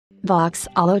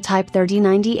Vauxhall Type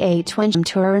 3098 Wensum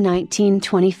Tourer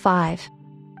 1925.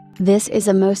 This is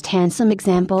a most handsome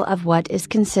example of what is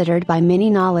considered by many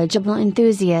knowledgeable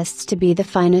enthusiasts to be the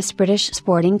finest British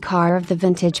sporting car of the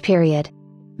vintage period.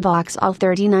 Vauxhall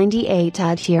 3098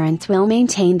 adherents will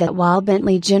maintain that while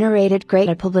Bentley generated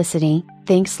greater publicity,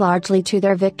 thanks largely to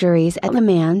their victories at Le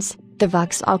Mans, the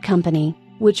Vauxhall Company,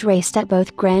 which raced at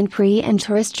both Grand Prix and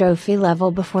Tourist Trophy level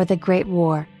before the Great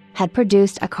War, had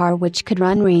produced a car which could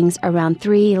run rings around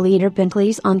 3-liter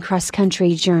Bentleys on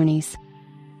cross-country journeys.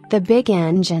 The big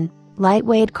engine,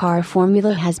 lightweight car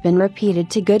formula has been repeated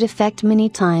to good effect many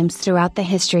times throughout the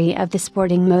history of the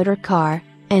sporting motor car,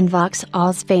 and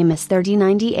Vauxhall's famous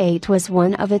 3098 was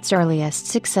one of its earliest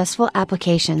successful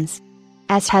applications.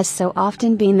 As has so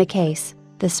often been the case,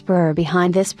 the spur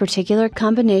behind this particular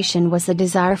combination was the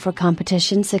desire for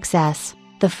competition success,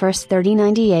 the first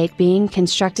 3098 being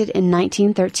constructed in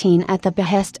 1913 at the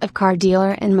behest of car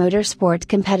dealer and motorsport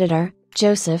competitor,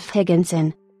 Joseph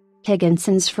Higginson.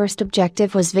 Higginson's first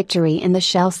objective was victory in the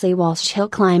Chelsea-Walsh Hill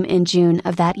climb in June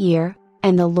of that year,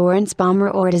 and the Lawrence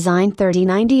Pomeroy-designed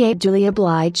 3098 duly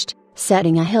obliged,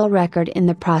 setting a hill record in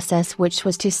the process which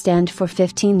was to stand for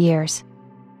 15 years.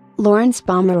 Lawrence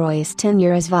Pomeroy's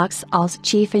tenure as Vauxhall's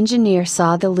chief engineer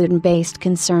saw the Luton-based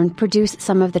concern produce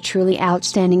some of the truly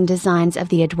outstanding designs of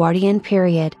the Edwardian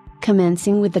period,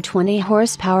 commencing with the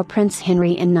 20-horsepower Prince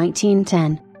Henry in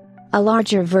 1910. A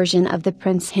larger version of the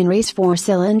Prince Henry's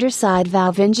 4-cylinder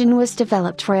side-valve engine was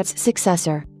developed for its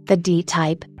successor, the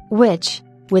D-Type, which,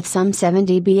 with some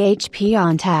 70 bhp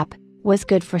on tap, was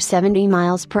good for 70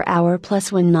 miles per hour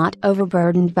plus when not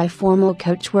overburdened by formal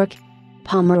coachwork.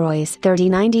 Pomeroy's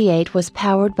 3098 was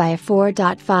powered by a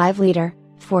 4.5-liter,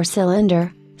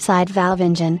 4-cylinder, side-valve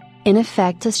engine, in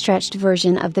effect a stretched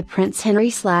version of the Prince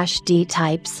Henry/D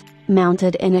types,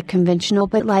 mounted in a conventional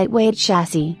but lightweight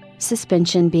chassis,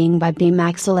 suspension being by beam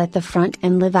axle at the front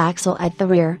and live axle at the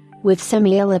rear, with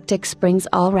semi-elliptic springs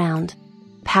all round.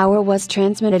 Power was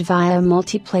transmitted via a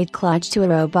multi-plate clutch to a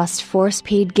robust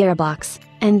 4-speed gearbox,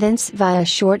 and thence via a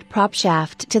short prop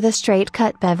shaft to the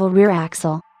straight-cut bevel rear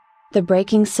axle. The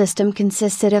braking system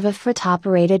consisted of a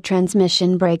foot-operated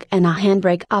transmission brake and a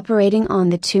handbrake operating on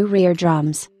the 2 rear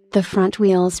drums, the front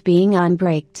wheels being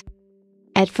unbraked.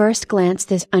 At first glance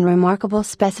this unremarkable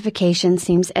specification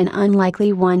seems an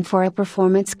unlikely one for a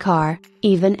performance car,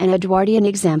 even an Edwardian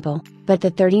example, but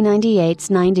the 3098's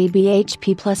 90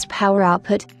 bhp plus power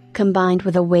output, combined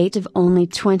with a weight of only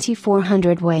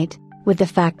 2,400 weight, with the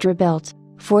factory-built,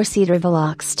 4-seater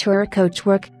Velox Tourer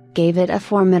coachwork, gave it a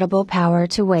formidable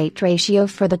power-to-weight ratio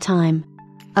for the time.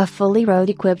 A fully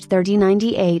road-equipped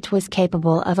 3098 was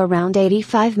capable of around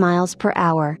 85 miles per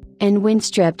hour, and when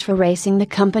stripped for racing the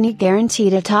company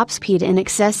guaranteed a top speed in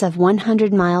excess of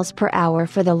 100 miles per hour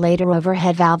for the later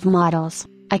overhead valve models,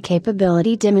 a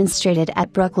capability demonstrated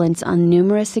at Brooklands on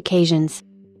numerous occasions.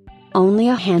 Only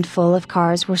a handful of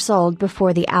cars were sold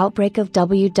before the outbreak of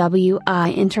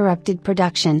WWI interrupted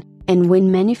production, and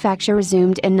when manufacture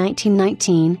resumed in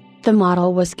 1919, the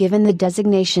model was given the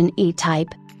designation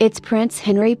E-Type, its Prince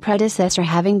Henry predecessor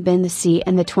having been the C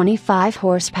and the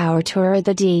 25-horsepower Tourer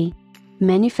the D.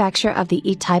 Manufacture of the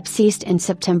E-Type ceased in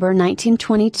September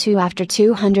 1922 after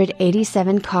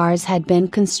 287 cars had been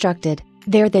constructed,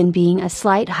 there then being a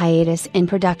slight hiatus in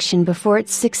production before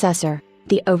its successor,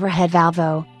 the overhead valve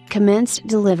O, commenced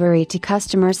delivery to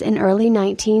customers in early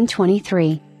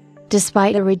 1923.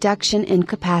 Despite a reduction in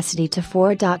capacity to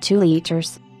 4.2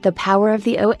 liters, the power of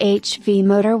the OHV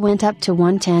motor went up to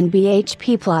 110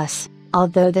 bhp plus,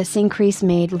 although this increase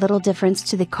made little difference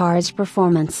to the car's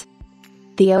performance.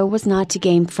 The O was not to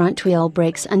gain front-wheel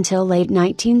brakes until late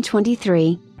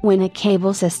 1923, when a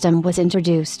cable system was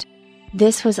introduced.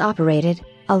 This was operated,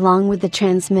 along with the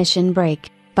transmission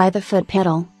brake, by the foot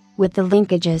pedal, with the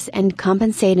linkages and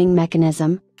compensating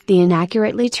mechanism, the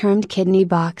inaccurately termed kidney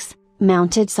box,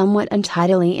 mounted somewhat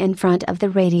untidily in front of the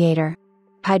radiator.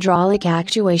 Hydraulic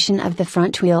actuation of the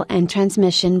front wheel and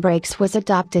transmission brakes was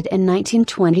adopted in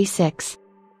 1926.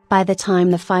 By the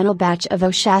time the final batch of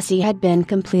O chassis had been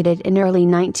completed in early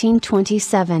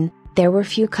 1927, there were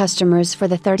few customers for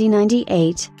the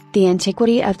 3098, the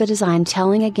antiquity of the design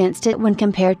telling against it when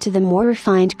compared to the more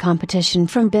refined competition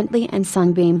from Bentley and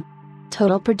Sunbeam.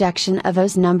 Total production of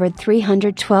O's numbered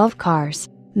 312 cars,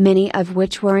 many of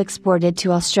which were exported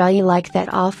to Australia like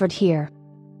that offered here.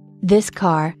 This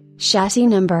car, chassis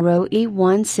number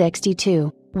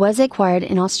OE162, was acquired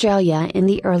in Australia in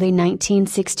the early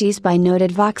 1960s by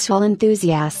noted Vauxhall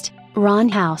enthusiast, Ron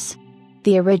House.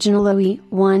 The original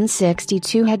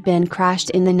OE162 had been crashed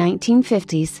in the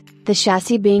 1950s, the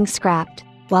chassis being scrapped,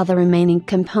 while the remaining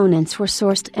components were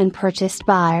sourced and purchased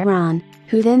by Ron,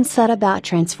 who then set about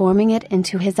transforming it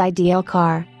into his ideal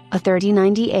car, a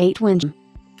 3098 Wensum.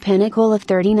 Pinnacle of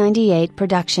 3098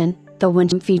 production, the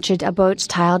Wensum featured a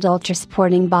boat-styled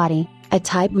ultra-sporting body, a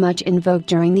type much in vogue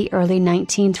during the early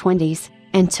 1920s,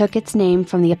 and took its name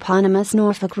from the eponymous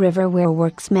Norfolk River where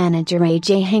works manager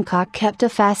A.J. Hancock kept a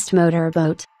fast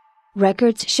motorboat.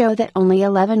 Records show that only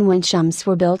 11 Wensums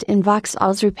were built in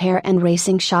Vauxhall's repair and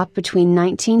racing shop between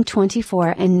 1924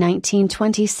 and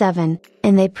 1927,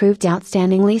 and they proved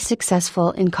outstandingly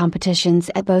successful in competitions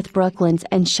at both Brooklands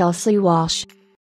and Chelsea Walsh.